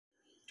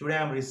Today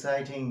I'm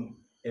reciting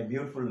a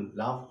beautiful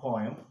love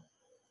poem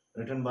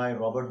written by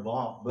Robert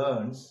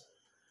Burns.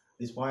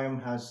 This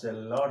poem has a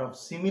lot of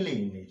simile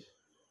in it.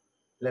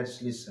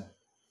 Let's listen.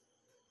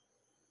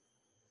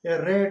 A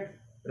red,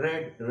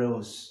 red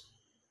rose.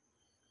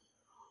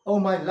 Oh,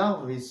 my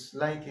love is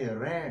like a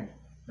red,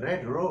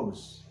 red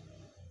rose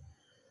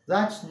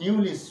that's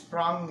newly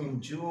sprung in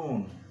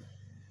June.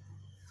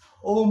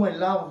 Oh, my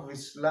love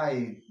is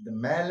like the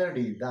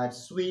melody that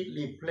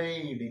sweetly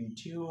played in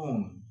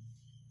tune.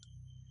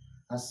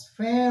 As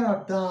fair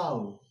art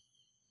thou,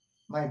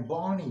 my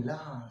bonny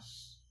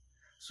lass,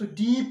 so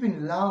deep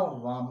in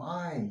love am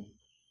I,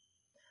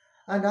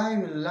 and I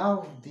will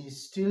love thee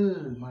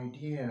still, my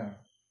dear,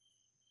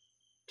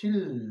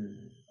 till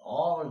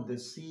all the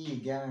sea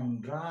gang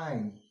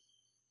dry.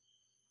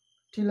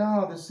 Till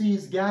all the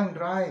seas gang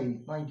dry,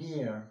 my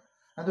dear,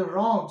 and the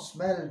rocks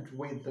melt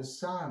with the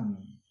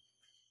sun.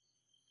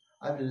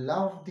 I will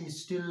love thee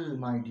still,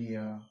 my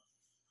dear,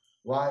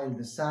 while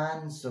the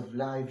sands of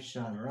life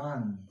shall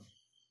run.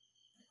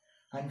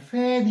 And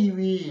fare thee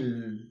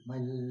well, my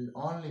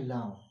only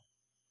love,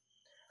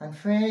 and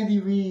fare thee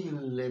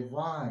well a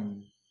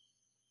while,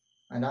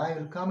 and I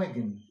will come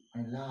again,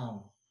 my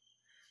love,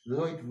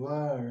 though it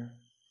were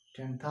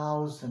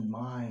 10,000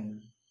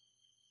 miles.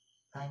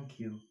 Thank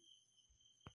you.